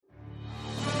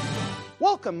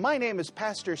Welcome, my name is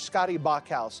Pastor Scotty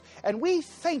Bachhaus, and we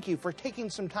thank you for taking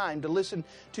some time to listen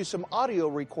to some audio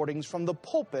recordings from the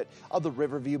pulpit of the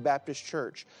Riverview Baptist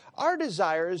Church. Our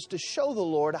desire is to show the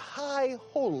Lord high,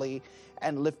 holy,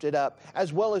 and lifted up,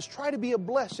 as well as try to be a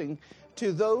blessing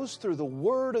to those through the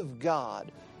Word of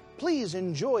God. Please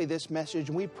enjoy this message,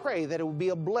 and we pray that it will be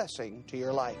a blessing to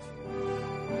your life.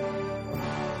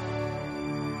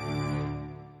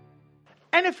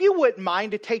 And if you wouldn't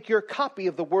mind to take your copy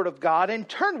of the Word of God and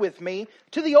turn with me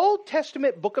to the Old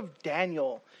Testament book of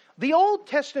Daniel. The Old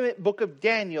Testament book of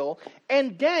Daniel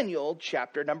and Daniel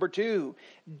chapter number 2.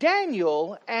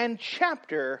 Daniel and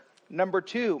chapter number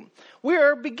 2.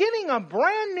 We're beginning a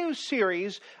brand new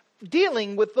series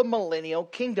dealing with the millennial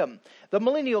kingdom. The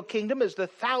millennial kingdom is the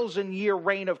 1,000-year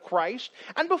reign of Christ.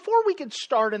 And before we can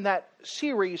start in that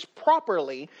series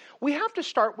properly, we have to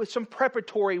start with some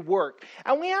preparatory work.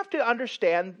 And we have to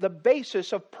understand the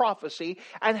basis of prophecy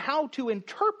and how to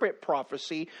interpret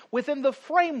prophecy within the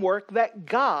framework that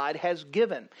God has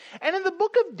given. And in the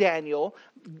book of Daniel,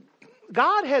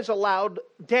 God has allowed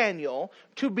Daniel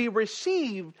to be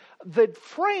received the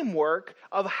framework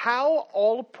of how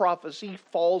all prophecy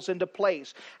falls into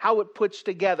place, how it puts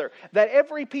together. That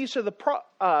every piece of the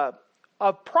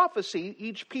prophecy,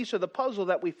 each piece of the puzzle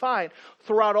that we find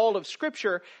throughout all of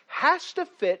Scripture has to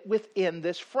fit within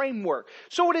this framework.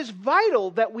 So it is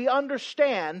vital that we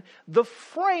understand the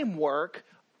framework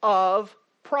of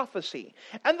prophecy.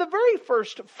 And the very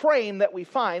first frame that we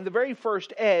find, the very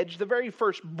first edge, the very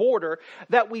first border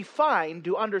that we find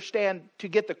to understand, to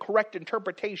get the correct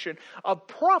interpretation of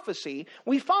prophecy,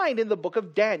 we find in the book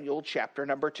of Daniel chapter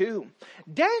number 2.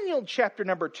 Daniel chapter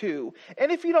number 2,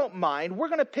 and if you don't mind, we're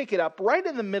going to pick it up right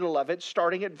in the middle of it,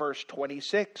 starting at verse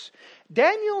 26.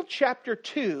 Daniel chapter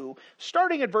 2,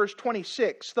 starting at verse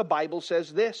 26, the Bible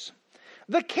says this: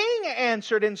 "The king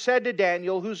answered and said to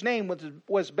Daniel, whose name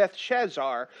was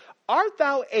Belshazzar, Art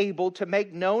thou able to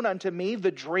make known unto me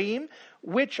the dream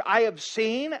which I have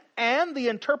seen, and the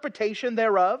interpretation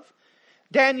thereof?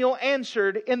 Daniel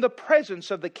answered in the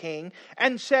presence of the king,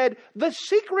 and said, The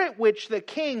secret which the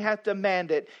king hath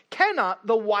demanded cannot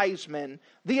the wise men,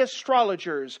 the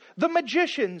astrologers, the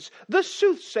magicians, the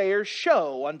soothsayers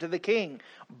show unto the king.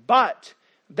 But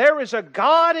there is a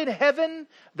God in heaven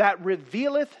that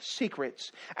revealeth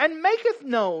secrets, and maketh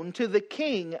known to the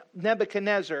king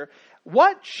Nebuchadnezzar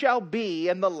what shall be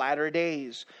in the latter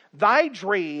days. Thy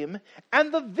dream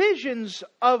and the visions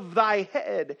of thy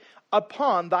head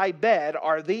upon thy bed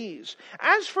are these.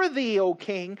 As for thee, O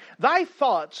king, thy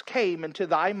thoughts came into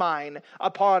thy mind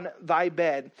upon thy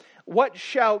bed, what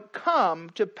shall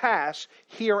come to pass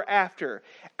hereafter.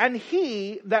 And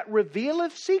he that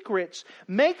revealeth secrets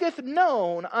maketh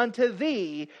known unto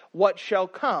thee what shall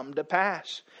come to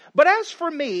pass. But as for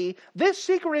me, this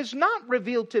secret is not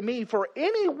revealed to me for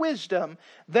any wisdom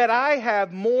that I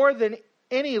have more than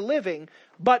any living,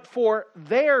 but for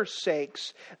their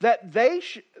sakes, that they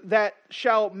that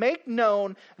shall make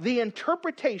known the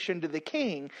interpretation to the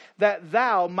king, that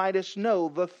thou mightest know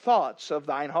the thoughts of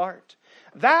thine heart.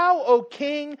 Thou, O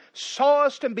king,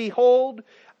 sawest and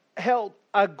held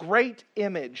a great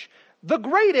image. The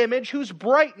great image, whose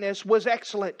brightness was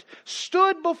excellent,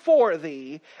 stood before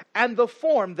thee, and the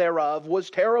form thereof was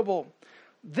terrible.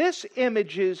 This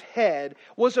image's head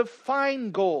was of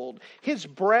fine gold, his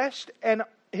breast and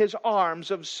his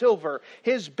arms of silver,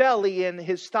 his belly and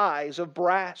his thighs of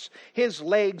brass, his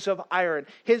legs of iron,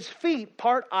 his feet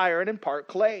part iron and part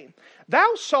clay.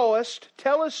 Thou sawest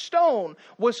till a stone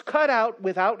was cut out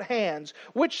without hands,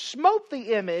 which smote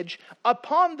the image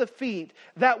upon the feet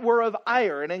that were of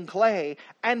iron and clay,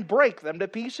 and brake them to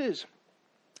pieces.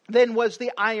 Then was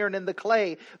the iron and the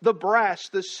clay, the brass,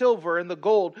 the silver, and the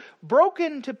gold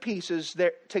broken to pieces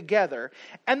together,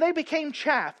 and they became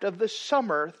chaff of the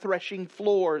summer threshing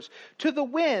floors. To the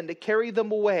wind carried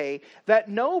them away, that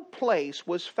no place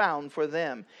was found for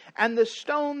them. And the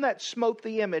stone that smote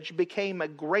the image became a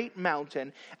great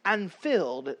mountain, and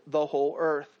filled the whole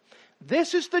earth.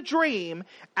 This is the dream,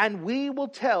 and we will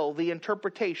tell the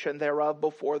interpretation thereof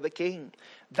before the king.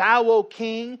 Thou, O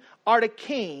king, art a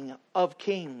king of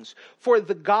kings. For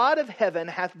the God of heaven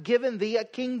hath given thee a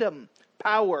kingdom,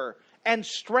 power, and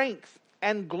strength,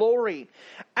 and glory.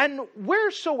 And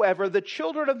wheresoever the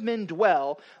children of men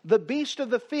dwell, the beast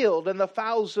of the field and the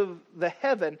fowls of the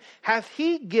heaven hath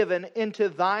he given into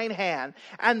thine hand,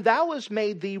 and thou hast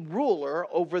made thee ruler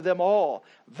over them all.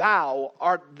 Thou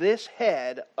art this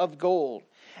head of gold.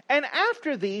 And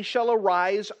after thee shall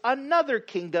arise another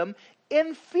kingdom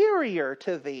inferior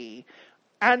to thee,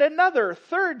 And another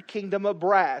third kingdom of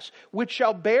brass, which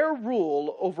shall bear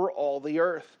rule over all the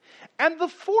earth. And the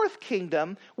fourth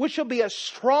kingdom, which shall be as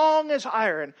strong as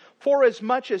iron, for as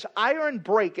much as iron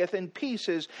breaketh in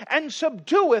pieces, and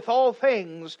subdueth all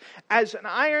things, as an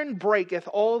iron breaketh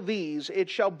all these, it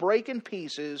shall break in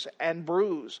pieces and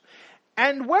bruise.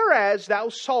 And whereas thou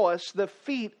sawest the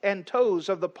feet and toes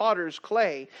of the potter's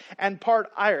clay, and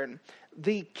part iron,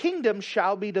 the kingdom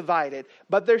shall be divided,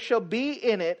 but there shall be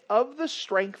in it of the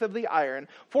strength of the iron,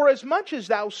 for as much as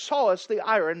thou sawest the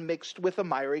iron mixed with the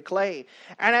miry clay.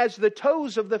 And as the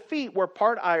toes of the feet were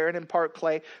part iron and part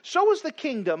clay, so is the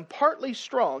kingdom partly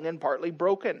strong and partly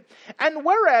broken. And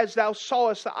whereas thou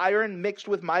sawest the iron mixed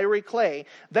with miry clay,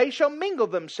 they shall mingle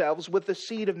themselves with the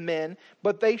seed of men,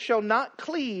 but they shall not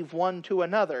cleave one to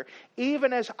another,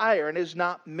 even as iron is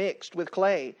not mixed with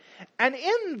clay. And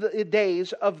in the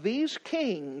days of these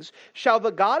kings shall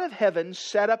the God of heaven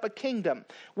set up a kingdom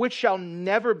which shall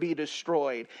never be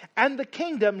destroyed, and the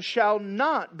kingdom shall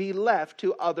not be left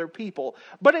to other people,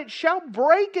 but it shall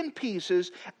break in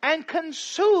pieces and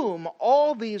consume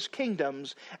all these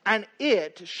kingdoms, and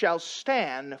it shall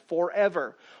stand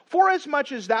forever.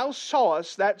 Forasmuch as thou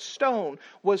sawest that stone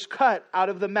was cut out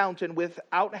of the mountain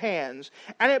without hands,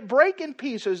 and it brake in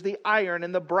pieces the iron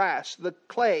and the brass, the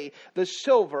clay, the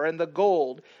silver, and the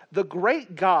gold, the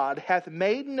great God hath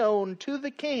made known to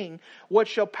the king what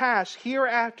shall pass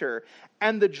hereafter,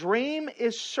 and the dream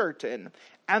is certain,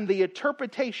 and the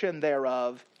interpretation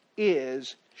thereof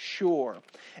is sure.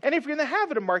 And if you're in the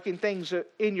habit of marking things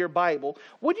in your Bible,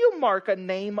 would you mark a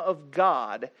name of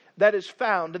God that is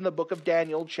found in the book of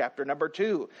Daniel, chapter number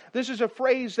 2? This is a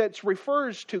phrase that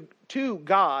refers to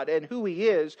God and who He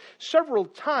is several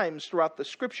times throughout the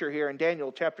scripture here in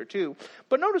Daniel chapter 2.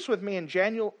 But notice with me in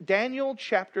Daniel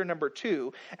chapter number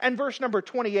 2 and verse number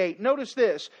 28, notice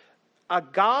this: a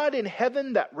God in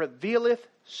heaven that revealeth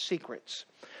secrets.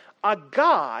 A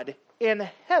God in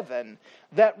heaven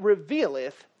that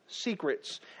revealeth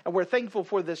secrets. And we're thankful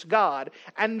for this God.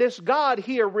 And this God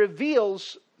here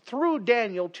reveals through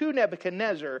Daniel to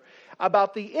Nebuchadnezzar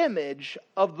about the image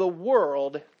of the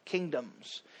world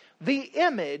kingdoms. The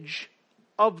image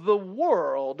of the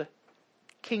world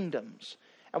kingdoms.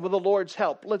 And with the Lord's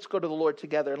help, let's go to the Lord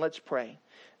together and let's pray.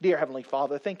 Dear Heavenly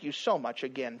Father, thank you so much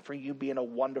again for you being a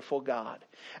wonderful God.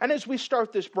 And as we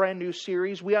start this brand new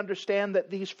series, we understand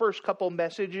that these first couple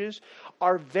messages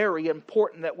are very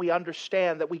important, that we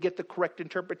understand, that we get the correct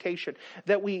interpretation,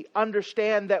 that we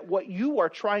understand that what you are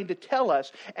trying to tell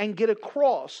us and get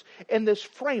across in this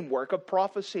framework of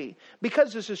prophecy.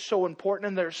 Because this is so important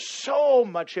and there's so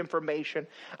much information,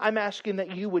 I'm asking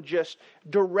that you would just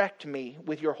direct me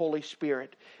with your Holy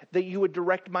Spirit, that you would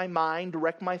direct my mind,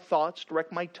 direct my thoughts,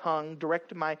 direct my tongue,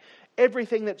 direct my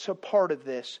everything that's a part of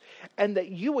this, and that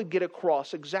you would get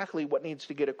across exactly what needs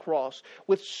to get across.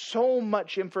 With so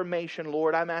much information,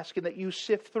 Lord, I'm asking that you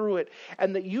sift through it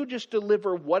and that you just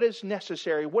deliver what is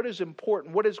necessary, what is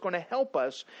important, what is going to help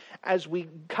us as we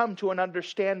come to an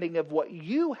understanding of what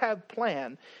you have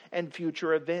planned and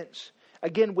future events.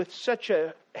 Again, with such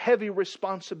a heavy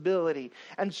responsibility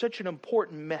and such an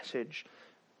important message,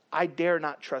 I dare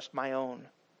not trust my own.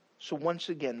 So once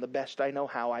again, the best I know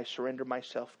how, I surrender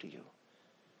myself to you.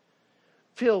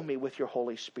 Fill me with your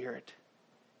Holy Spirit,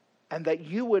 and that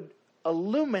you would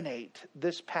illuminate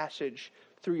this passage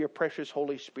through your precious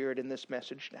Holy Spirit in this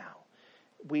message now.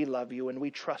 We love you and we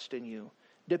trust in you.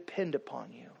 Depend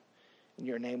upon you. In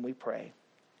your name we pray.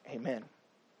 Amen.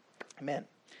 Amen.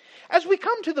 As we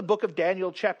come to the book of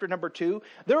Daniel, chapter number 2,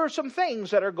 there are some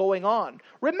things that are going on.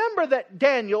 Remember that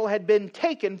Daniel had been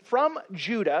taken from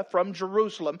Judah, from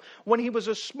Jerusalem, when he was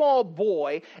a small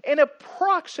boy in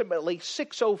approximately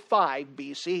 605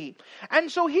 BC.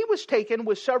 And so he was taken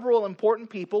with several important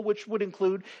people, which would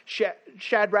include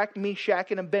Shadrach,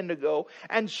 Meshach, and Abednego,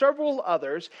 and several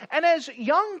others. And as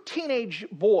young teenage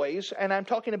boys, and I'm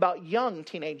talking about young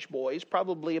teenage boys,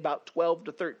 probably about 12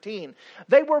 to 13,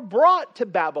 they were brought to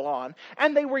Babylon.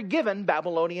 And they were given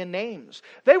Babylonian names.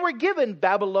 They were given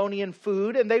Babylonian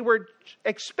food, and they were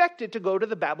expected to go to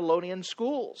the Babylonian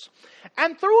schools.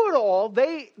 And through it all,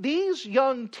 these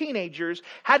young teenagers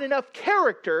had enough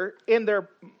character in their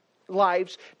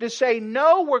lives to say,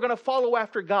 no, we're going to follow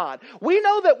after God. We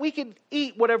know that we can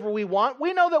eat whatever we want.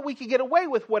 We know that we can get away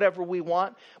with whatever we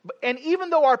want. And even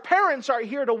though our parents aren't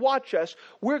here to watch us,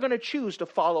 we're going to choose to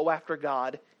follow after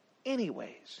God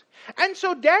anyways. And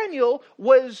so Daniel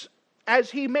was,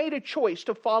 as he made a choice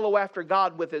to follow after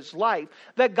God with his life,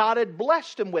 that God had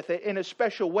blessed him with it in a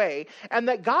special way, and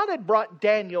that God had brought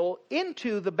Daniel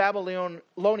into the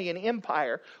Babylonian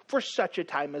Empire for such a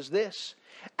time as this.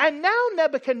 And now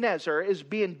Nebuchadnezzar is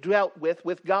being dealt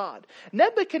with God.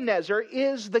 Nebuchadnezzar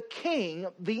is the king,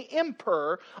 the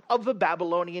emperor of the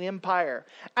Babylonian Empire.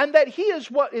 And that he is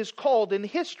what is called in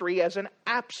history as an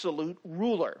absolute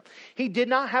ruler. He did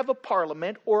not have a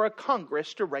parliament or a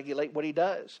congress to regulate what he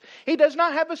does. He does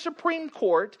not have a Supreme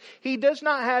Court. He does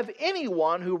not have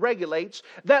anyone who regulates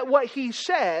that what he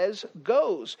says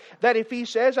goes. That if he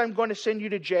says, I'm going to send you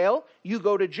to jail, you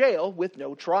go to jail with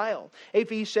no trial. If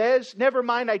he says, never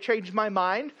mind, I changed my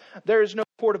mind, there is no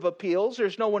court of appeals,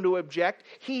 there's no one to object.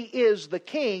 He is the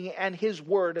king and his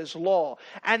word is law.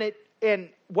 And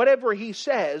whatever he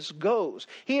says goes.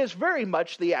 He is very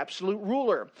much the absolute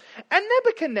ruler. And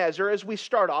Nebuchadnezzar, as we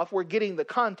start off, we're getting the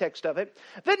context of it,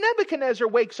 that Nebuchadnezzar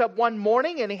wakes up one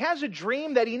morning and he has a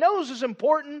dream that he knows is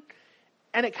important,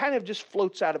 and it kind of just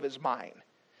floats out of his mind.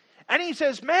 And he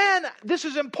says, man, this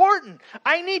is important.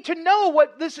 I need to know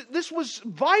what this was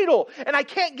vital. And I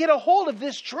can't get a hold of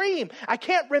this dream. I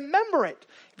can't remember it.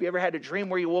 Have you ever had a dream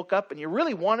where you woke up and you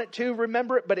really wanted to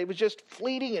remember it, but it was just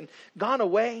fleeting and gone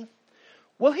away?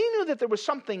 Well, he knew that there was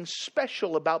something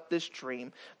special about this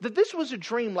dream. That this was a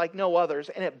dream like no others,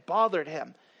 and it bothered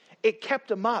him. It kept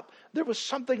him up. There was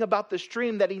something about this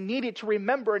dream that he needed to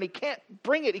remember, and he can't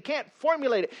bring it. He can't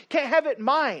formulate it. Can't have it in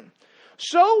mind.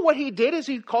 So what he did is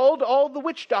he called all the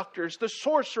witch doctors, the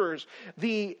sorcerers,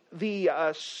 the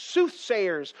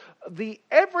soothsayers,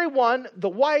 everyone, the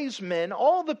wise men,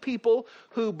 all the people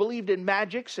who believed in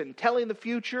magics and telling the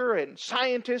future, and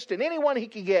scientists and anyone he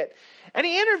could get. And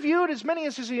he interviewed as many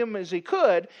as he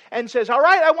could and says, all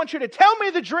right, I want you to tell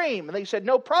me the dream. And they said,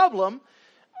 no problem.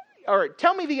 Or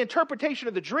tell me the interpretation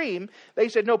of the dream. They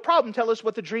said, no problem. Tell us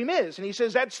what the dream is. And he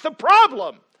says, that's the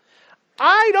problem.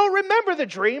 I don't remember the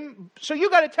dream, so you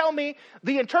got to tell me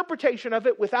the interpretation of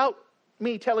it without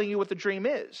me telling you what the dream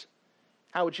is.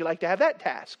 How would you like to have that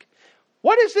task?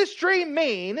 What does this dream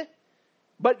mean,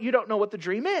 but you don't know what the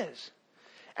dream is?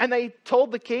 And they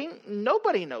told the king,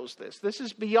 nobody knows this. This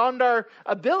is beyond our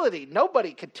ability.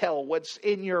 Nobody could tell what's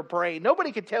in your brain.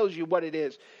 Nobody could tell you what it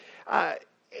is.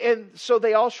 And so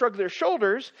they all shrugged their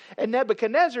shoulders, and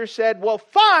Nebuchadnezzar said, well,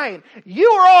 fine, you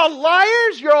are all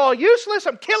liars, you're all useless,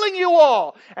 I'm killing you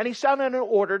all. And he sounded an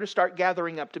order to start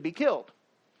gathering up to be killed.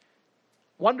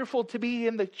 Wonderful to be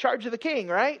in the charge of the king,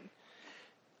 right?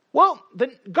 Well,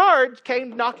 the guards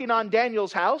came knocking on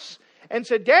Daniel's house and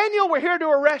said, Daniel, we're here to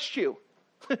arrest you.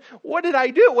 What did I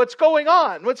do? What's going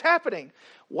on? What's happening?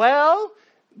 Well,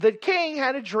 the king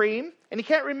had a dream, and he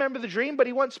can't remember the dream, but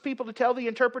he wants people to tell the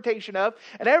interpretation of,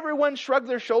 and everyone shrugged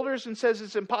their shoulders and says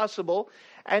it's impossible.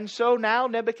 And so now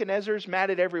Nebuchadnezzar's mad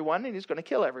at everyone, and he's going to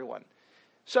kill everyone.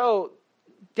 So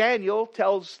Daniel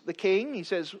tells the king, he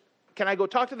says, can I go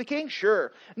talk to the king?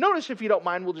 Sure. Notice, if you don't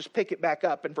mind, we'll just pick it back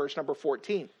up in verse number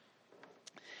 14.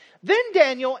 Then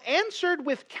Daniel answered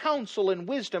with counsel and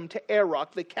wisdom to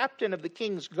Arioch, the captain of the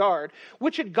king's guard,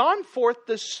 which had gone forth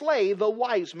to slay the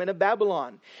wise men of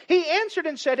Babylon. He answered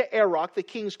and said to Arioch, the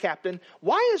king's captain,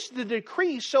 why is the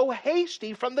decree so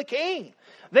hasty from the king?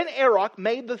 Then Arioch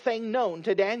made the thing known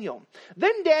to Daniel.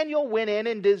 Then Daniel went in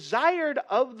and desired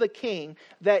of the king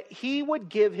that he would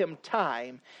give him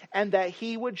time and that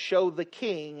he would show the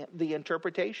king the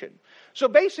interpretation. So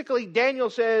basically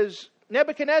Daniel says,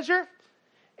 Nebuchadnezzar,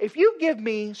 if you give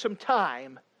me some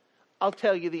time, I'll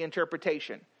tell you the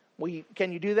interpretation.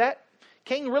 Can you do that?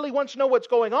 King really wants to know what's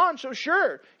going on, so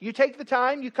sure. You take the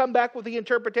time, you come back with the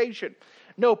interpretation.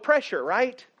 No pressure,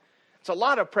 right? It's a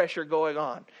lot of pressure going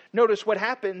on. Notice what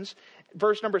happens,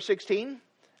 verse 17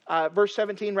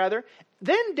 rather.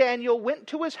 Then Daniel went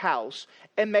to his house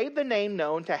and made the name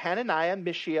known to Hananiah,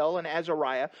 Mishael, and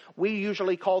Azariah. We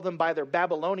usually call them by their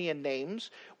Babylonian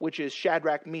names, which is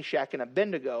Shadrach, Meshach, and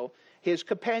Abednego, his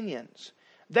companions,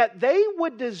 that they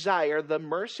would desire the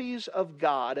mercies of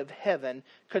God of heaven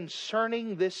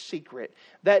concerning this secret,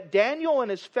 that Daniel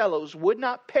and his fellows would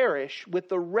not perish with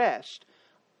the rest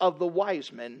of the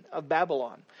wise men of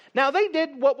Babylon. Now they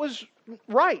did what was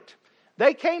right.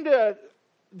 They came to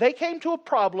a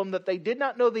problem that they did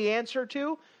not know the answer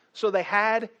to, so they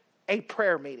had a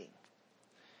prayer meeting.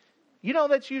 You know,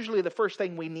 that's usually the first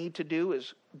thing we need to do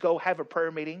is go have a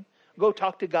prayer meeting. Go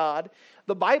talk to God.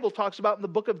 The Bible talks about in the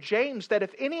book of James that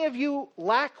if any of you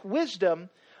lack wisdom,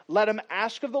 let him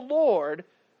ask of the Lord,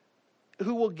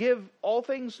 who will give all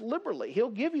things liberally. He'll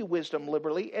give you wisdom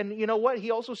liberally. And you know what?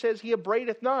 He also says he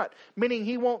upbraideth not, meaning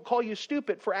he won't call you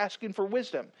stupid for asking for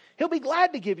wisdom. He'll be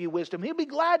glad to give you wisdom. He'll be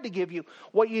glad to give you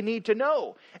what you need to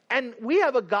know. And we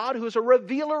have a God who is a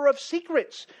revealer of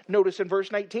secrets. Notice in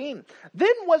verse 19.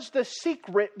 Then was the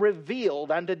secret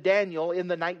revealed unto Daniel in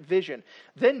the night vision.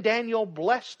 Then Daniel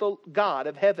blessed the God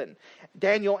of heaven.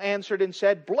 Daniel answered and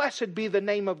said, Blessed be the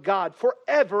name of God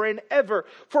forever and ever,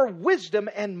 for wisdom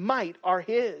and might are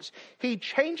his. He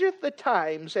changeth the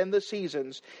times and the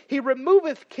seasons. He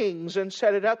removeth kings and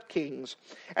setteth up kings.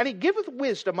 And he giveth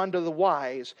wisdom unto the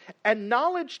wise, and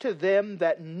knowledge to them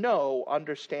that know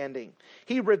understanding.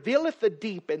 He revealeth the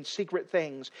deep and secret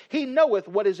things. He knoweth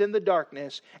what is in the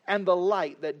darkness, and the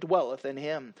light that dwelleth in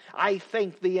him. I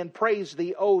thank thee and praise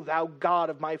thee, O thou God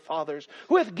of my fathers,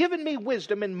 who hath given me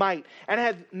wisdom and might, and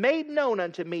hath made known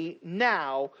unto me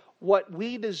now what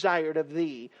we desired of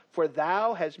thee. For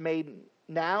thou hast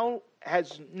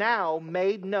now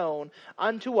made known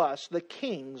unto us the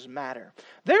king's matter.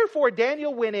 Therefore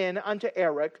Daniel went in unto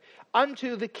Arioch,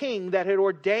 unto the king that had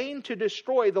ordained to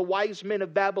destroy the wise men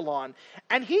of Babylon.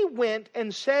 And he went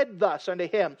and said thus unto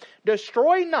him,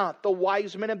 Destroy not the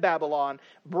wise men of Babylon.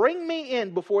 Bring me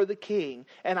in before the king,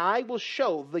 and I will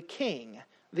show the king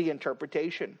the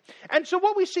interpretation. And so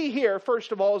what we see here,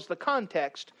 first of all, is the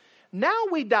context. Now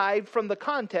we dive from the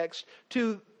context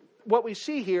to what we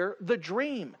see here, the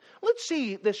dream. Let's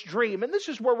see this dream. And this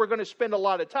is where we're going to spend a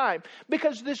lot of time,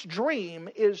 because this dream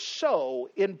is so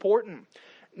important.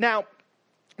 Now,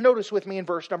 notice with me in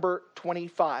verse number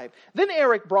 25. Then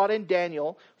Arioch brought in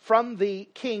Daniel from the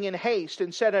king in haste,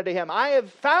 and said unto him, I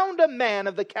have found a man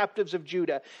of the captives of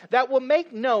Judah, that will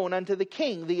make known unto the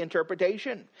king the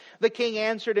interpretation. The king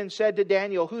answered and said to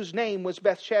Daniel, whose name was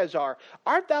Belshazzar,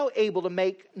 Art thou able to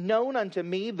make known unto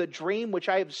me the dream which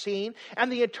I have seen,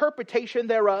 and the interpretation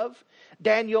thereof?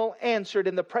 Daniel answered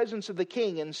in the presence of the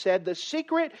king, and said, The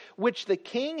secret which the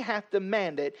king hath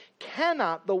demanded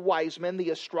cannot the wise men,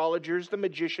 the astrologers, the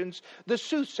magicians, the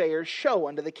soothsayers show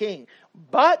unto the king.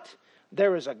 But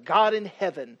there is a God in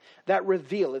heaven that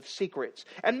revealeth secrets,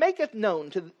 and maketh known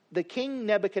to the king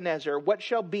Nebuchadnezzar what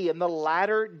shall be in the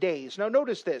latter days. Now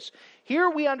notice this. Here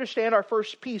we understand our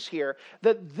first piece here,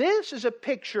 that this is a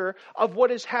picture of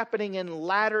what is happening in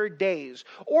latter days.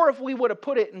 Or if we would have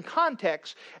put it in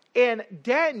context, in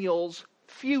Daniel's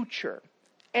future.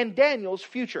 And Daniel's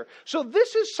future. So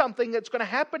this is something that's going to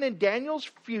happen in Daniel's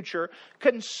future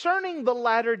concerning the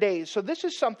latter days. So this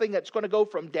is something that's going to go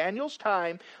from Daniel's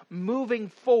time moving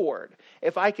forward.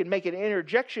 If I can make an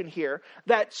interjection here,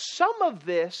 that some of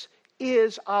this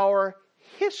is our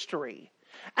history.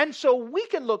 And so we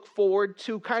can look forward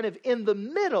to kind of in the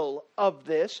middle of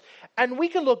this, and we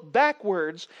can look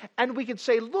backwards, and we can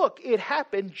say, look, it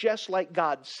happened just like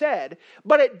God said.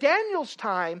 But at Daniel's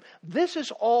time, this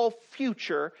is all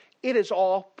future. It is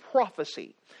all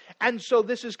prophecy. And so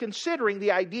this is considering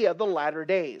the idea of the latter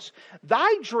days.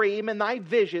 Thy dream and thy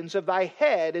visions of thy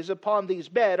head is upon these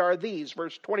bed are these.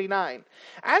 Verse 29.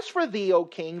 As for thee, O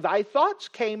king, thy thoughts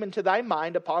came into thy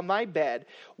mind upon thy bed.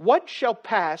 What shall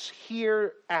pass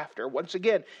hereafter? Once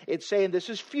again, it's saying this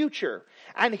is future.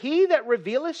 And he that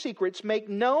revealeth secrets make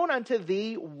known unto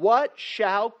thee what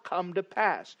shall come to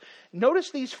pass.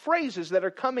 Notice these phrases that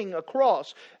are coming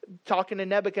across, talking to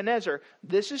Nebuchadnezzar.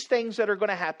 This is things that are going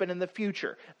to happen in the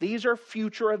future. These are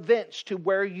future events to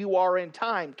where you are in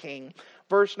time, king.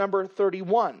 Verse number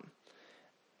 31.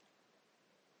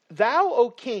 Thou, O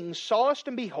king, sawest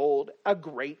and behold a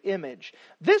great image.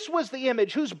 This was the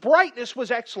image whose brightness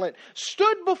was excellent,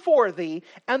 stood before thee,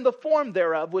 and the form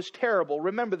thereof was terrible.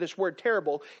 Remember, this word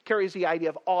terrible carries the idea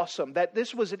of awesome. That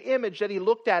this was an image that he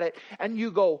looked at it and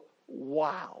you go,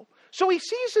 wow. So he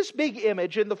sees this big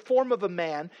image in the form of a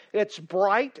man that's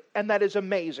bright and that is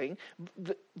amazing.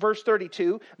 Verse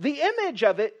 32, the image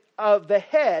of it, of the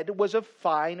head, was of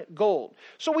fine gold.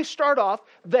 So we start off,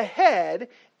 the head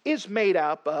is made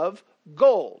up of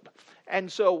gold. And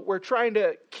so we're trying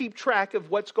to keep track of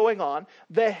what's going on.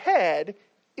 The head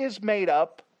is made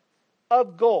up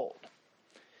of gold.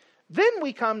 Then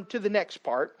we come to the next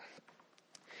part.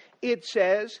 It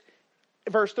says,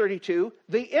 verse 32,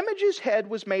 the image's head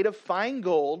was made of fine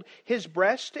gold. His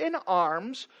breast and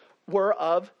arms were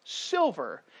of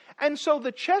silver. And so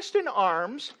the chest and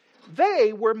arms,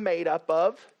 they were made up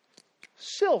of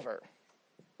silver.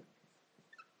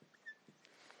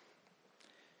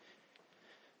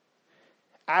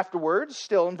 Afterwards,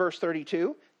 still in verse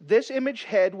 32, this image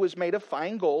head was made of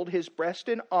fine gold. His breast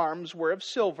and arms were of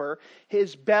silver.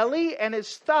 His belly and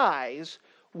his thighs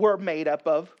were made up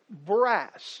of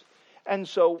brass. And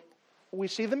so we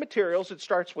see the materials. It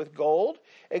starts with gold.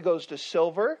 It goes to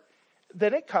silver.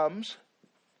 then it comes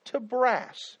to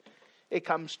brass. It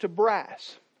comes to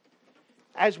brass.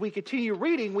 As we continue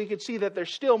reading, we can see that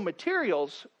there's still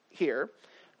materials here.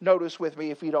 Notice with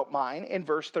me, if you don't mind, in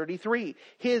verse 33.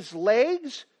 His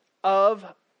legs of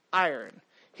iron.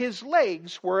 His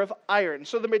legs were of iron.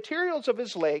 So the materials of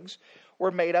his legs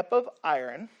were made up of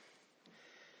iron.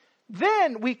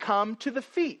 Then we come to the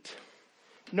feet.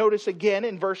 Notice again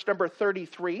in verse number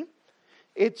 33,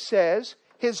 it says,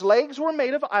 his legs were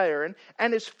made of iron,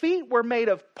 and his feet were made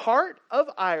of part of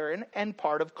iron and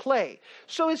part of clay.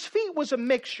 So his feet was a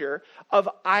mixture of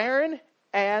iron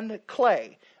and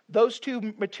clay. Those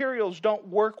two materials don't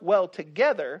work well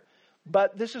together,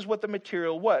 but this is what the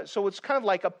material was. So it's kind of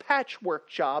like a patchwork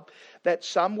job, that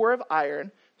some were of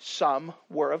iron, some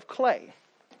were of clay.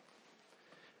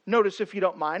 Notice, if you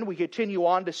don't mind, we continue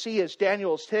on to see as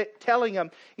Daniel's telling him,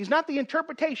 he's not the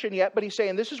interpretation yet, but he's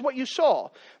saying, this is what you saw.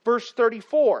 Verse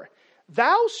 34,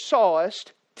 thou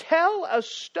sawest till a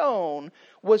stone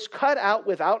was cut out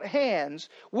without hands,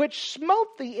 which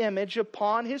smote the image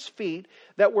upon his feet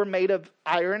that were made of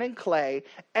iron and clay,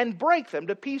 and brake them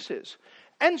to pieces.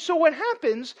 And so what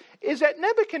happens is that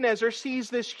Nebuchadnezzar sees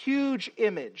this huge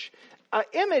image. An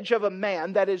image of a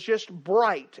man that is just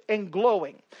bright and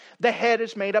glowing. The head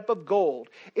is made up of gold.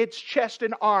 Its chest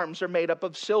and arms are made up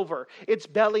of silver. Its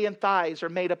belly and thighs are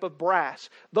made up of brass.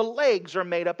 The legs are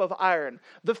made up of iron.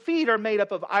 The feet are made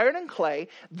up of iron and clay.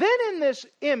 Then in this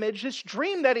image, this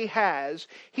dream that he has,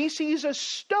 he sees a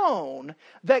stone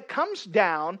that comes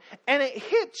down and it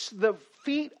hits the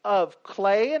feet of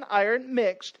clay and iron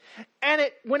mixed, and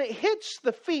when it hits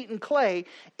the feet and clay,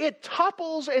 it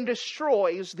topples and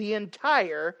destroys the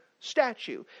entire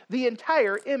statue, the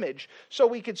entire image. So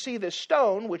we could see this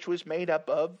stone, which was made up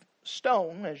of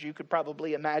stone, as you could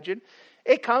probably imagine.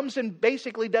 It comes and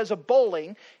basically does a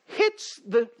bowling, hits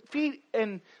the feet,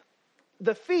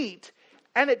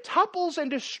 and it topples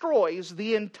and destroys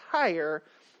the entire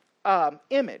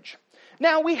image.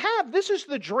 Now this is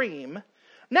the dream.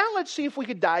 Now let's see if we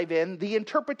could dive in the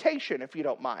interpretation, if you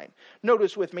don't mind.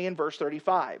 Notice with me in verse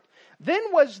 35. Then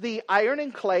was the iron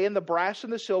and clay and the brass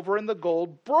and the silver and the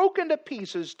gold broken to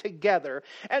pieces together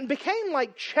and became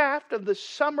like chaff of the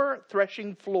summer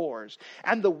threshing floors.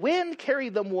 And the wind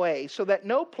carried them away so that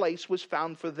no place was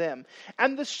found for them.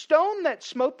 And the stone that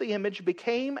smote the image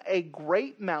became a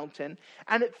great mountain,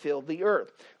 and it filled the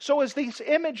earth. So as these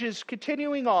images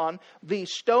continuing on, the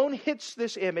stone hits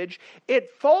this image,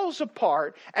 it falls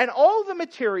apart, and all the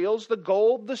materials, the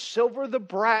gold, the silver, the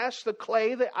brass, the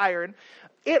clay, the iron,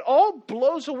 it all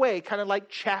blows away, kind of like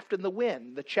chaff in the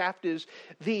wind. The chaff is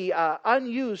the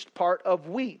unused part of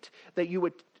wheat that you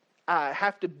would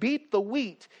have to beat the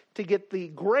wheat to get the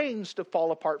grains to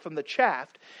fall apart from the chaff.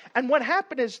 And what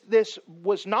happened is this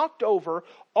was knocked over.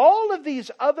 All of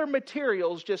these other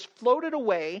materials just floated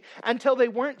away until they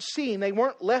weren't seen. They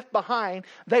weren't left behind.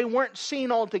 They weren't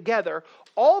seen altogether.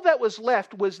 All that was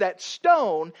left was that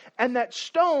stone, and that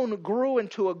stone grew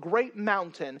into a great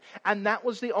mountain, and that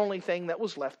was the only thing that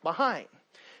was left behind.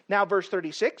 Now, verse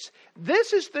 36,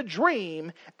 this is the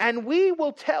dream, and we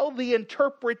will tell the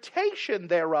interpretation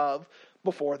thereof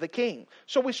before the king.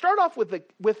 So we start off with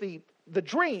the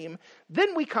dream,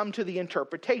 then we come to the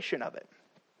interpretation of it.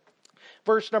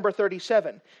 Verse number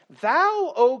 37,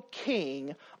 thou, O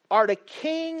king, art a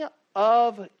king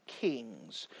of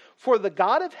kings, for the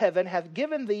God of heaven hath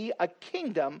given thee a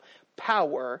kingdom,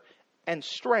 power, and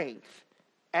strength,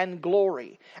 and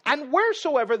glory. And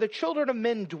wheresoever the children of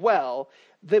men dwell,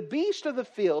 the beast of the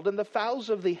field and the fowls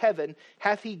of the heaven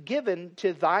hath he given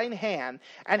to thine hand,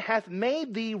 and hath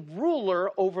made thee ruler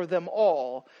over them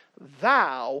all.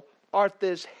 Thou art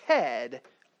this head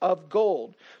of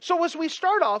gold. So as we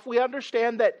start off, we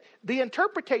understand that the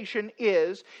interpretation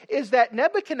is that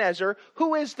Nebuchadnezzar,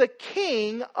 who is the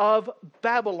king of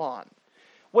Babylon.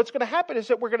 What's going to happen is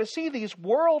that we're going to see these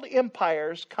world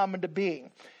empires come into being.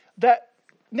 That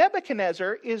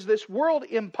Nebuchadnezzar is this world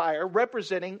empire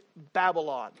representing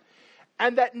Babylon.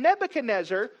 And that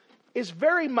Nebuchadnezzar is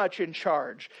very much in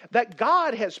charge. That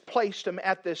God has placed him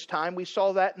at this time. We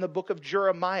saw that in the book of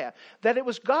Jeremiah. That it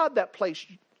was God that placed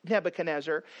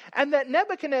Nebuchadnezzar, and that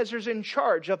Nebuchadnezzar's in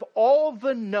charge of all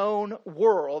the known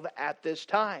world at this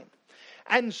time.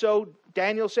 And so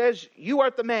Daniel says, you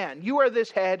art the man, you are this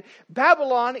head.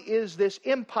 Babylon is this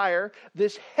empire,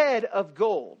 this head of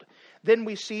gold. Then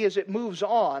we see as it moves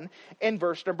on in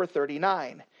verse number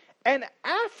 39. And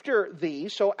after thee,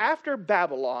 so after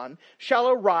Babylon, shall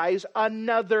arise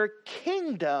another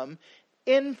kingdom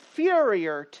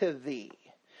inferior to thee.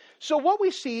 So what we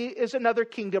see is another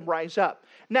kingdom rise up.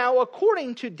 Now,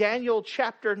 according to Daniel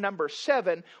chapter number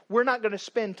 7, we're not going to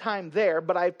spend time there,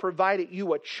 but I've provided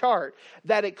you a chart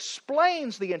that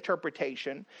explains the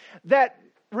interpretation. That,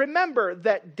 remember,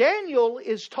 that Daniel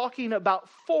is talking about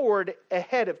forward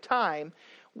ahead of time.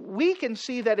 We can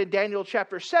see that in Daniel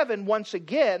chapter 7, once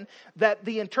again, that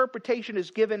the interpretation is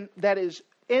given that is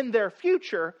in their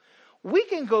future. We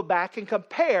can go back and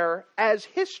compare as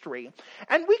history.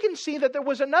 And we can see that there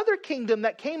was another kingdom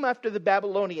that came after the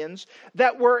Babylonians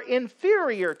that were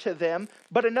inferior to them,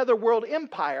 but another world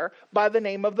empire by the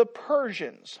name of the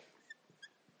Persians.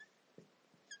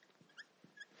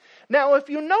 Now, if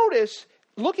you notice,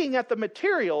 looking at the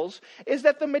materials, is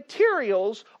that the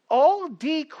materials all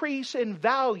decrease in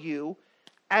value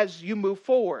as you move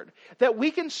forward. That we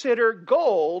consider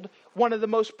gold one of the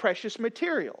most precious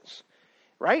materials.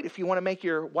 Right? If you want to make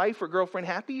your wife or girlfriend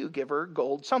happy, you give her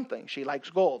gold something. She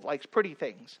likes gold, likes pretty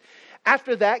things.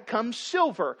 After that comes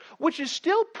silver, which is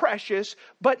still precious,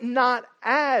 but not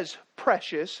as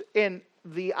precious in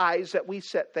the eyes that we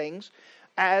set things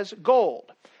as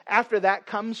gold. After that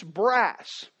comes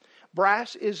brass.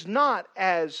 Brass is not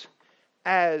as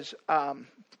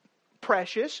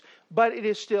precious, but it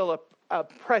is still a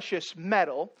precious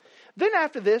metal. Then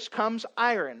after this comes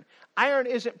iron. Iron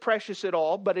isn't precious at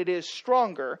all, but it is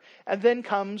stronger. And then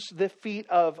comes the feat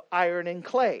of iron and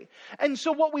clay. And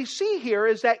so what we see here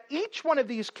is that each one of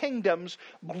these kingdoms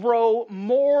grow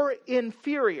more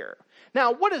inferior.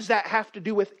 Now, what does that have to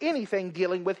do with anything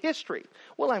dealing with history?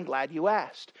 Well, I'm glad you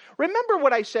asked. Remember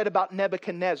what I said about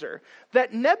Nebuchadnezzar,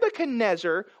 that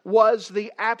Nebuchadnezzar was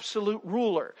the absolute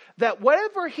ruler, that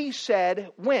whatever he said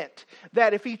went,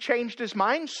 that if he changed his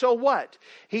mind, so what?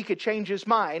 He could change his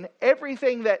mind.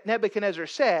 Everything that Nebuchadnezzar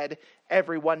said,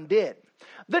 everyone did.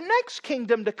 The next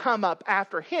kingdom to come up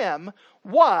after him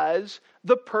was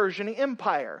the Persian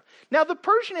Empire. Now, the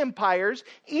Persian empires,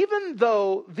 even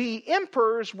though the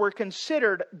emperors were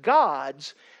considered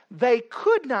gods, they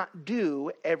could not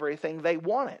do everything they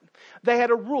wanted. They had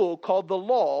a rule called the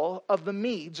law of the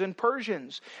Medes and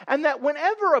Persians. And that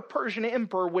whenever a Persian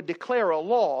emperor would declare a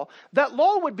law, that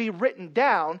law would be written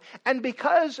down. And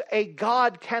because a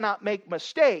god cannot make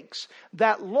mistakes,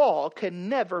 that law can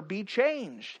never be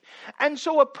changed. And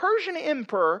so a Persian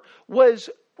emperor was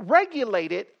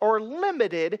regulated or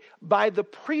limited by the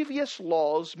previous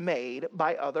laws made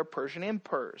by other Persian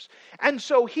emperors. And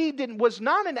so he was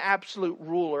not an absolute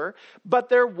ruler, but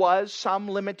there was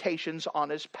some limitations on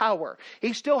his power.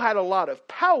 He still had a lot of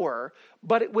power,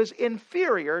 but it was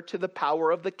inferior to the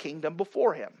power of the kingdom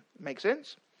before him. Make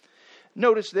sense?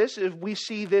 Notice this, if we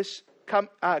see this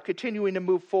continuing to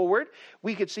move forward,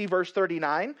 we could see verse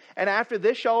 39. And after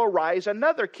this shall arise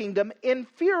another kingdom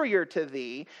inferior to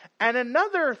thee, and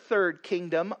another third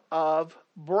kingdom of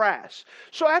brass.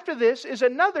 So after this is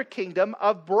another kingdom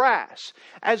of brass.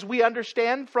 As we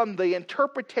understand from the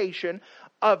interpretation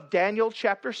of Daniel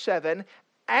chapter 7,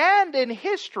 and in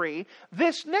history,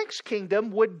 this next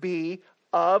kingdom would be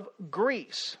of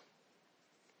Greece.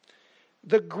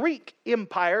 The Greek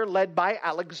Empire led by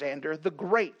Alexander the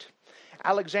Great.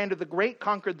 Alexander the Great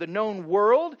conquered the known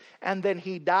world, and then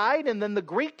he died, and then the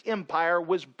Greek Empire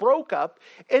was broke up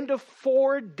into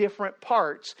 4 different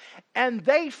parts, and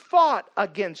they fought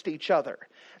against each other.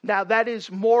 Now that is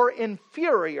more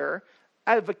inferior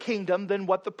of a kingdom than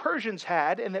what the Persians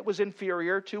had, and it was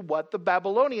inferior to what the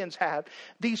Babylonians had.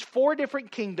 These 4 different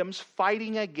kingdoms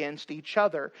fighting against each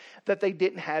other, that they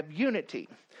didn't have unity.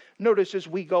 Notice as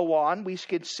we go on, we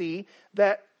could see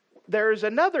that there is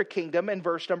another kingdom in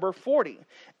verse number 40.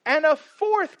 And a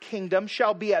fourth kingdom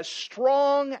shall be as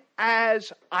strong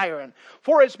as iron.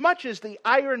 For as much as the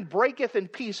iron breaketh in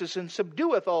pieces and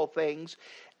subdueth all things,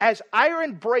 as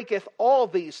iron breaketh all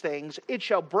these things, it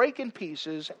shall break in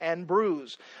pieces and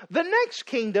bruise. The next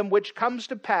kingdom which comes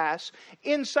to pass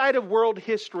inside of world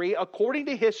history, according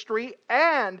to history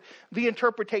and the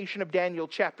interpretation of Daniel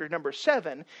chapter number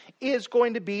 7, is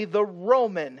going to be the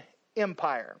Roman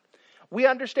Empire. We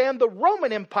understand the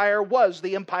Roman Empire was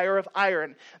the empire of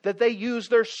iron, that they used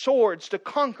their swords to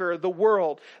conquer the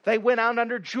world. They went out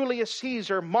under Julius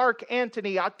Caesar, Mark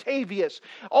Antony, Octavius,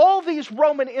 all these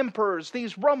Roman emperors,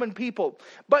 these Roman people.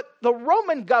 But the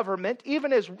Roman government,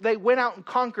 even as they went out and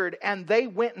conquered, and they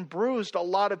went and bruised a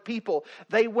lot of people.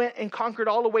 They went and conquered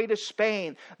all the way to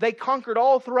Spain. They conquered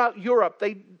all throughout Europe.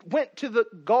 They went to the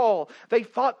Gaul. They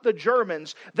fought the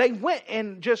Germans. They went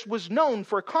and just was known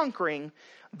for conquering.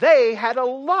 They had a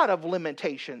lot of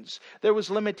limitations. There was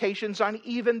limitations on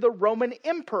even the Roman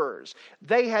emperors.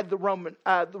 They had the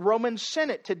Roman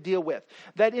Senate to deal with.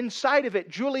 That inside of it,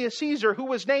 Julius Caesar, who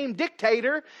was named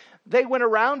dictator, They went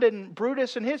around and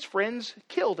Brutus and his friends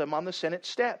killed him on the Senate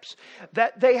steps.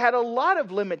 That they had a lot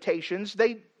of limitations.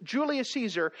 Julius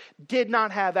Caesar did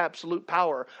not have absolute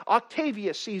power.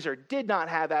 Octavius Caesar did not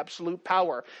have absolute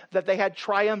power. That they had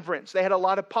triumvirates. They had a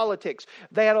lot of politics.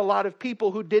 They had a lot of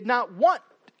people who did not want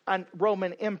a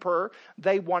Roman emperor.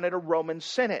 They wanted a Roman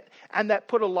Senate. And that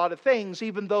put a lot of things,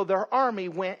 even though their army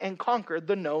went and conquered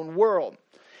the known world.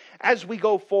 As we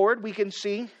go forward, we can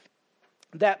see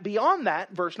that beyond that,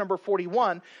 verse number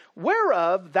 41,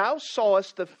 whereof thou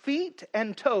sawest the feet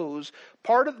and toes,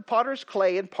 part of the potter's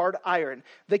clay and part iron.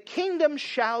 The kingdom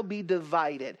shall be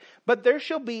divided, but there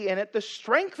shall be in it the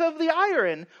strength of the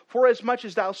iron, for as much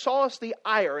as thou sawest the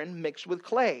iron mixed with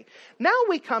clay. Now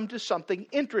we come to something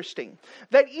interesting,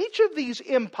 that each of these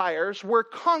empires were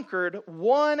conquered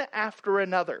one after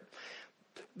another.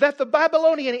 That the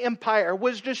Babylonian Empire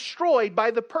was destroyed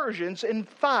by the Persians in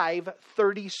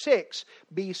 536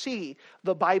 BC.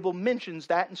 The Bible mentions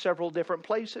that in several different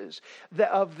places,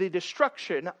 of the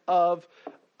destruction of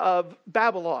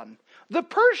Babylon. The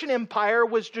Persian Empire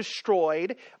was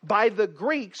destroyed by the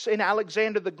Greeks in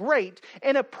Alexander the Great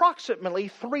in approximately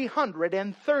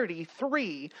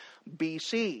 333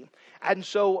 BC. And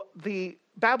so the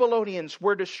Babylonians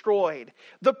were destroyed.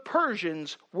 The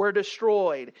Persians were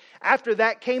destroyed. After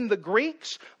that came the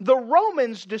Greeks. The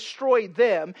Romans destroyed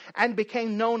them and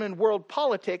became known in world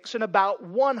politics in about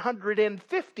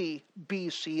 150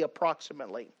 BC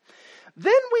approximately.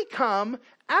 Then we come,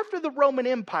 after the Roman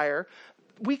Empire,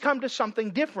 we come to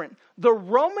something different. The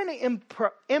Roman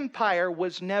Empire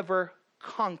was never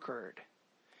conquered.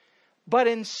 But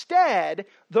instead,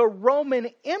 the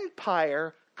Roman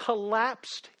Empire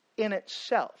collapsed in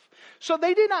itself. So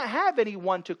they did not have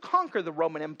anyone to conquer the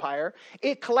Roman Empire.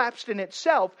 It collapsed in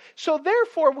itself. So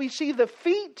therefore we see the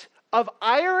feet of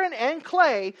iron and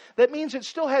clay. That means it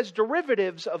still has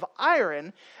derivatives of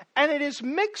iron. And it is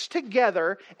mixed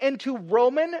together into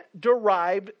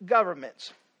Roman-derived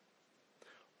governments.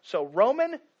 So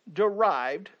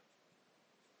Roman-derived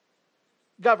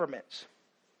governments.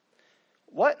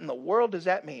 What in the world does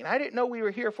that mean? I didn't know we were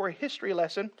here for a history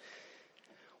lesson.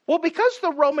 Well, because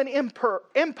the Roman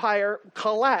Empire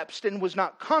collapsed and was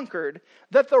not conquered,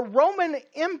 that the Roman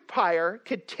Empire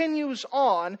continues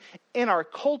on in our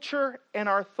culture and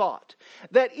our thought.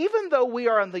 That even though we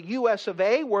are in the US of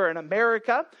A, we're in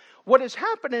America, what has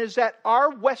happened is that our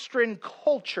Western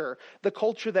culture, the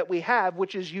culture that we have,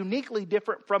 which is uniquely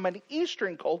different from an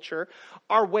Eastern culture,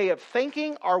 our way of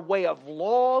thinking, our way of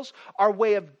laws, our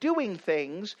way of doing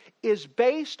things is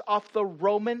based off the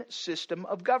Roman system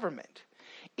of government.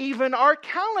 Even our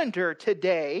calendar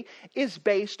today is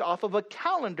based off of a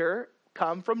calendar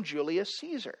come from Julius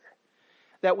Caesar.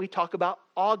 That we talk about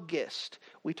August.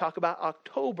 We talk about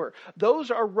October.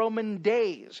 Those are Roman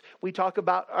days. We talk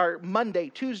about our Monday,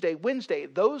 Tuesday, Wednesday.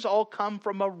 Those all come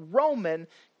from a Roman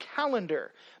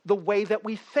calendar. The way that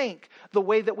we think, the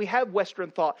way that we have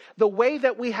Western thought, the way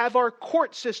that we have our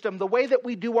court system, the way that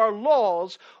we do our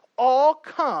laws, all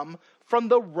come from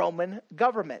the Roman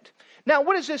government. Now,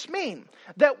 what does this mean?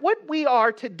 That what we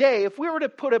are today, if we were to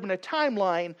put them in a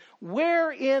timeline,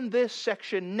 we're in this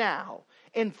section now,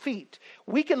 in feet.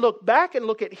 We can look back and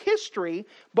look at history,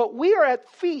 but we are at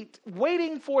feet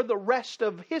waiting for the rest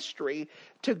of history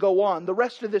to go on, the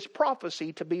rest of this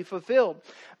prophecy to be fulfilled.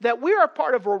 That we are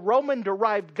part of a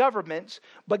Roman-derived government,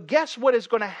 but guess what is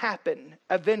going to happen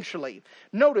eventually?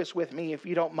 Notice with me, if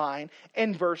you don't mind,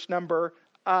 in verse number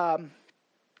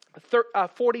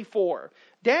 44.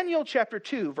 Daniel chapter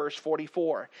 2, verse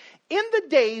 44. In the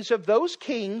days of those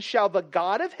kings shall the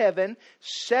God of heaven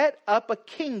set up a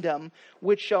kingdom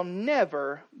which shall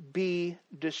never be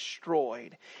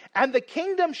destroyed. And the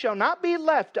kingdom shall not be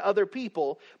left to other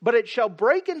people, but it shall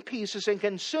break in pieces and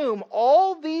consume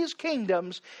all these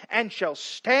kingdoms and shall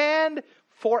stand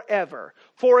forever.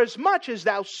 For as much as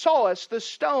thou sawest the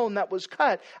stone that was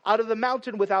cut out of the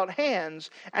mountain without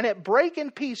hands, and it brake in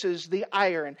pieces the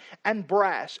iron and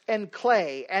brass and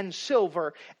clay and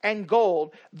silver and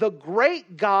gold, the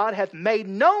great God hath made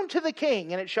known to the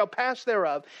king, and it shall pass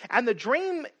thereof. And the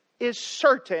dream is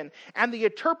certain, and the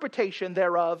interpretation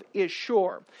thereof is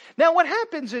sure. Now what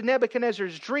happens in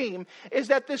Nebuchadnezzar's dream is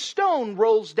that the stone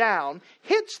rolls down,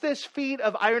 hits this feet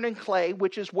of iron and clay,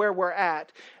 which is where we're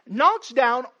at, knocks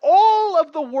down all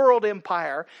of the world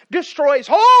empire, destroys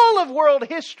all of world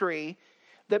history,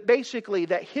 that basically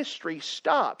that history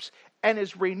stops and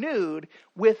is renewed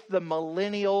with the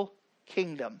millennial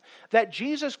kingdom. That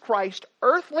Jesus Christ,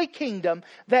 earthly kingdom,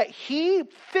 that He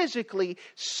physically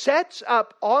sets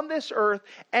up on this earth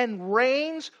and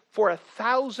reigns for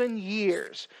 1,000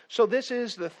 years. So this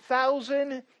is the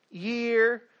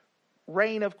 1,000-year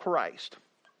reign of Christ.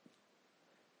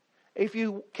 If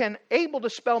you can able to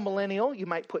spell millennial, you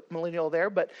might put millennial there,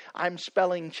 but I'm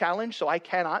spelling challenge, so I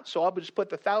cannot. So I'll just put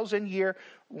the 1,000-year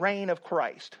reign of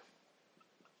Christ.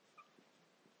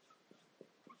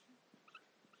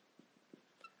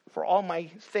 For all my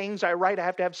things I write, I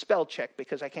have to have spell check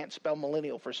because I can't spell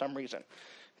millennial for some reason.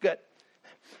 Good.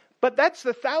 But that's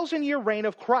the 1,000-year reign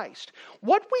of Christ.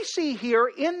 What we see here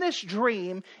in this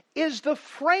dream is the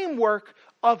framework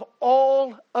of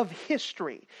all of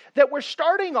history. That we're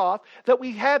starting off, that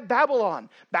we have Babylon.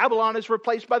 Babylon is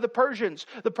replaced by the Persians.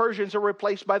 The Persians are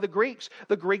replaced by the Greeks.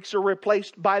 The Greeks are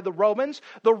replaced by the Romans.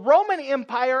 The Roman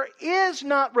Empire is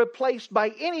not replaced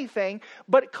by anything,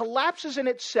 but it collapses in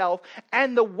itself.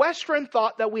 And the Western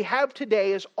thought that we have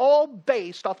today is all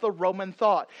based off the Roman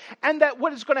thought. And that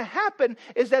what is going to happen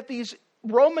is that these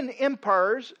Roman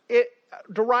empires,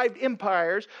 derived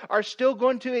empires, are still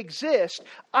going to exist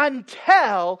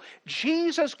until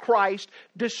Jesus Christ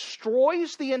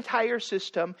destroys the entire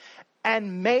system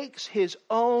and makes his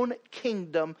own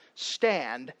kingdom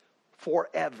stand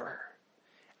forever.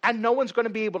 And no one's going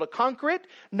to be able to conquer it.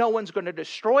 No one's going to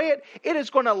destroy it. It is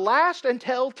going to last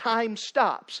until time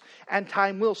stops. And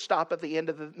time will stop at the end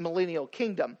of the millennial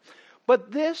kingdom.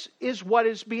 But this is what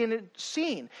is being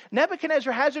seen.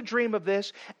 Nebuchadnezzar has a dream of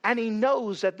this, and he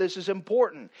knows that this is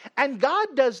important. And God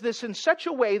does this in such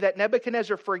a way that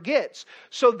Nebuchadnezzar forgets.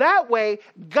 So that way,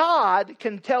 God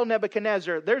can tell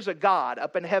Nebuchadnezzar, there's a God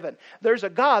up in heaven. There's a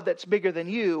God that's bigger than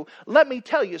you. Let me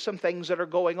tell you some things that are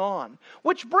going on.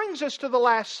 Which brings us to the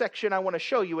last section I want to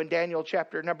show you in Daniel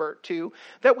chapter number 2.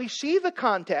 That we see the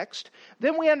context,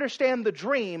 then we understand the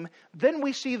dream, then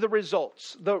we see the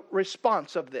results, the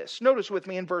response of this. Notice with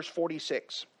me in verse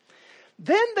 46.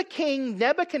 Then the king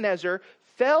Nebuchadnezzar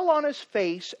fell on his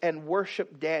face and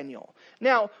worshiped Daniel.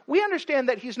 Now, we understand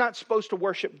that he's not supposed to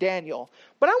worship Daniel,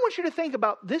 but I want you to think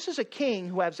about this is a king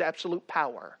who has absolute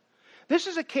power. This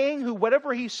is a king who,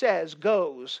 whatever he says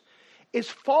goes, is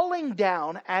falling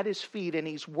down at his feet and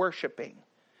he's worshiping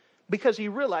because he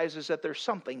realizes that there's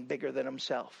something bigger than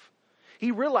himself. He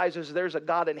realizes there's a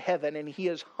God in heaven and he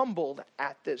is humbled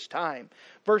at this time.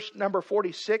 Verse number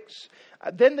 46,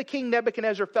 then the king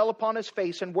Nebuchadnezzar fell upon his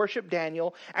face and worshiped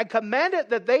Daniel and commanded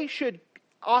that they should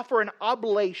offer an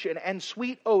oblation and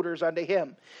sweet odors unto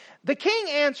him. The king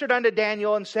answered unto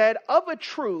Daniel and said, of a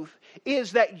truth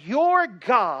is that your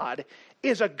God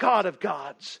is a God of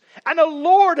gods and a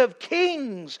Lord of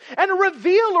kings and a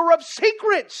revealer of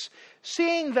secrets,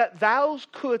 seeing that thou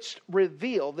couldst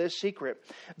reveal this secret.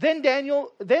 Then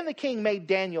the king made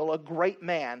Daniel a great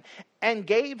man and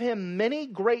gave him many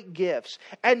great gifts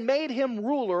and made him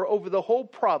ruler over the whole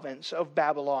province of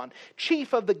Babylon,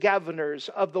 chief of the governors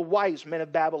of the wise men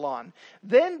of Babylon.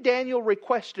 Then Daniel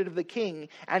requested of the king,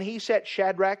 and he set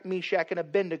Shadrach, Meshach, and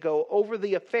Abednego over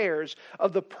the affairs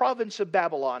of the province of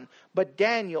Babylon. But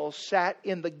Daniel sat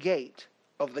in the gate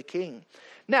of the king.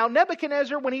 Now,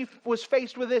 Nebuchadnezzar, when he was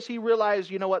faced with this, he realized,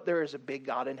 you know what, there is a big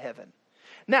God in heaven.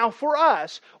 Now, for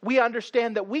us, we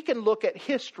understand that we can look at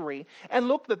history and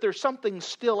look that there's something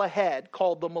still ahead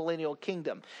called the millennial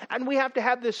kingdom. And we have to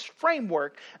have this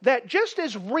framework that just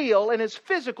as real and as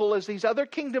physical as these other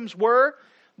kingdoms were,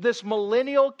 this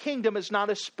millennial kingdom is not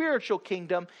a spiritual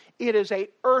kingdom. It is an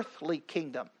earthly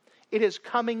kingdom. It is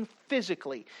coming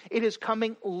physically. It is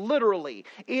coming literally.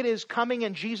 It is coming,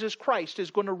 and Jesus Christ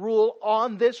is going to rule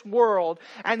on this world.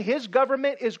 And his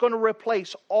government is going to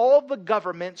replace all the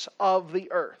governments of the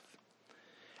earth.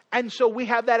 And so we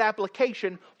have that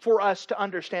application for us to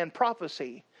understand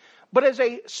prophecy. But as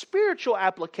a spiritual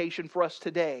application for us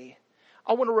today,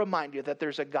 I want to remind you that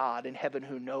there's a God in heaven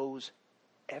who knows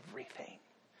everything.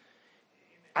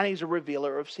 And he's a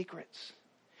revealer of secrets.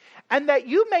 And that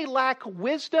you may lack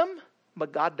wisdom,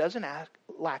 but God doesn't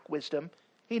lack wisdom.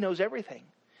 He knows everything.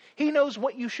 He knows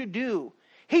what you should do.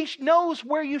 He knows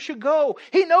where you should go.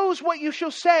 He knows what you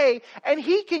shall say. And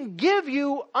he can give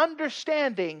you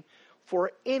understanding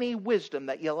for any wisdom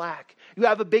that you lack. You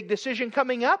have a big decision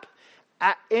coming up.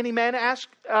 Any man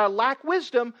lack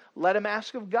wisdom, let him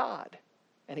ask of God,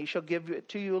 and he shall give it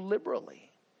to you liberally.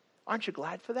 Aren't you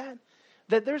glad for that?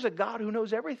 That there's a God who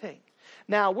knows everything.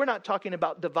 Now, we're not talking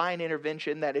about divine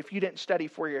intervention, that if you didn't study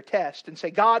for your test and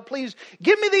say, God, please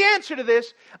give me the answer to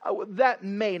this, that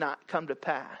may not come to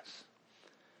pass.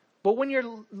 But when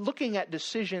you're looking at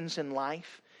decisions in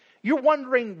life, you're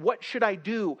wondering, what should I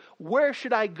do? Where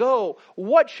should I go?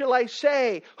 What shall I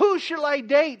say? Who shall I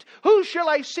date? Who shall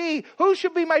I see? Who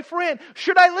should be my friend?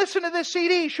 Should I listen to this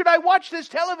CD? Should I watch this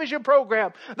television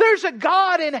program? There's a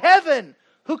God in heaven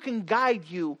who can guide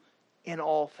you in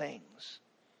all things.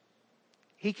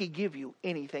 He can give you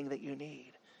anything that you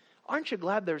need. Aren't you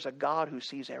glad there's a God who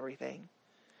sees everything?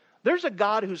 There's a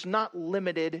God who's not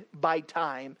limited by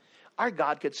time. Our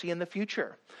God could see in the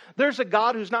future. There's a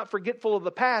God who's not forgetful of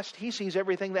the past. He sees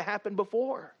everything that happened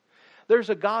before. There's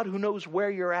a God who knows where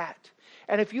you're at.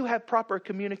 And if you have proper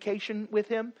communication with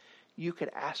Him, you can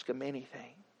ask Him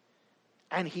anything.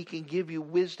 And He can give you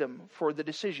wisdom for the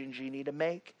decisions you need to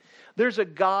make. There's a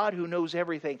God who knows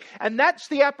everything. And that's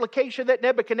the application that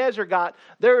Nebuchadnezzar got.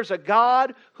 There's a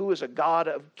God who is a God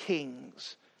of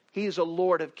kings. He is a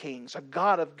Lord of kings, a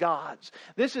God of gods.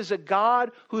 This is a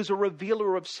God who is a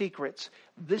revealer of secrets.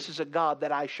 This is a God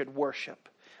that I should worship.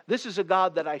 This is a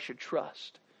God that I should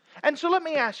trust. And so let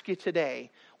me ask you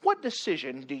today, what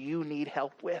decision do you need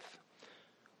help with?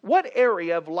 What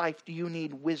area of life do you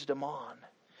need wisdom on?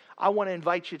 I want to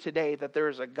invite you today that there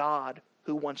is a God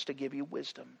who wants to give you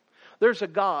wisdom. There's a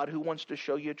God who wants to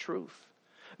show you truth.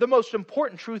 The most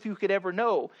important truth you could ever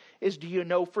know is, do you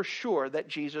know for sure that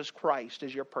Jesus Christ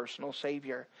is your personal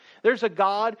Savior? There's a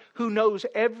God who knows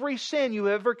every sin you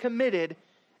ever committed,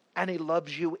 and He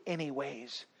loves you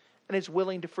anyways, and is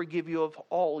willing to forgive you of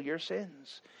all your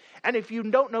sins. And if you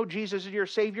don't know Jesus as your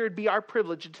Savior, it'd be our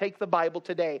privilege to take the Bible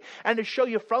today and to show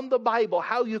you from the Bible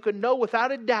how you can know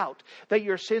without a doubt that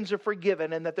your sins are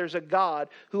forgiven and that there's a God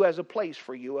who has a place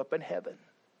for you up in heaven.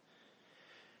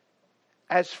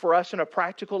 As for us in a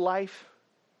practical life,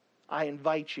 I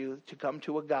invite you to come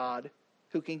to a God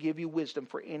who can give you wisdom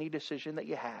for any decision that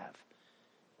you have.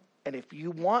 And if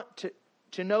you want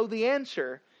to know the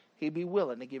answer, He'd be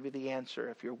willing to give you the answer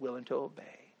if you're willing to obey.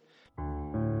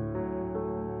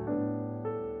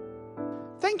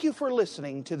 Thank you for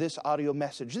listening to this audio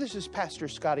message. This is Pastor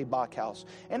Scotty Bachhaus,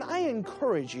 and I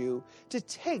encourage you to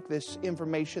take this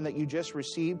information that you just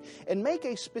received and make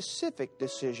a specific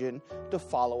decision to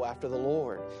follow after the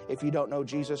Lord. If you don't know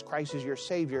Jesus Christ as your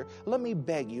Savior, let me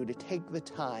beg you to take the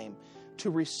time to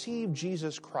receive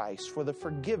Jesus Christ for the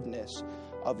forgiveness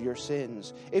of your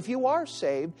sins. If you are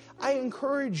saved, I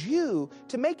encourage you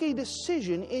to make a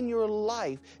decision in your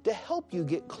life to help you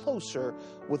get closer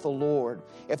with the Lord.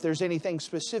 If there's anything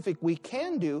specific we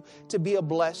can do to be a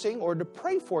blessing or to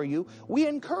pray for you, we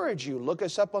encourage you. Look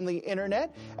us up on the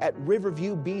internet at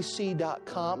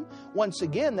riverviewbc.com. Once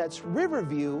again, that's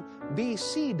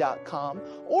riverviewbc.com.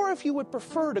 Or if you would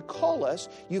prefer to call us,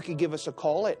 you can give us a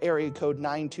call at area code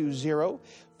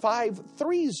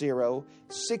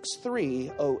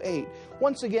 920-530-6308.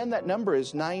 Once again, that number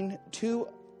is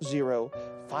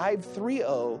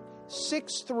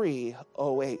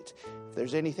 920-530-6308. If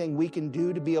there's anything we can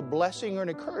do to be a blessing or an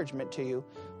encouragement to you,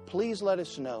 please let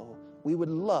us know. We would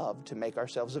love to make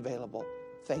ourselves available.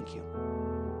 Thank you.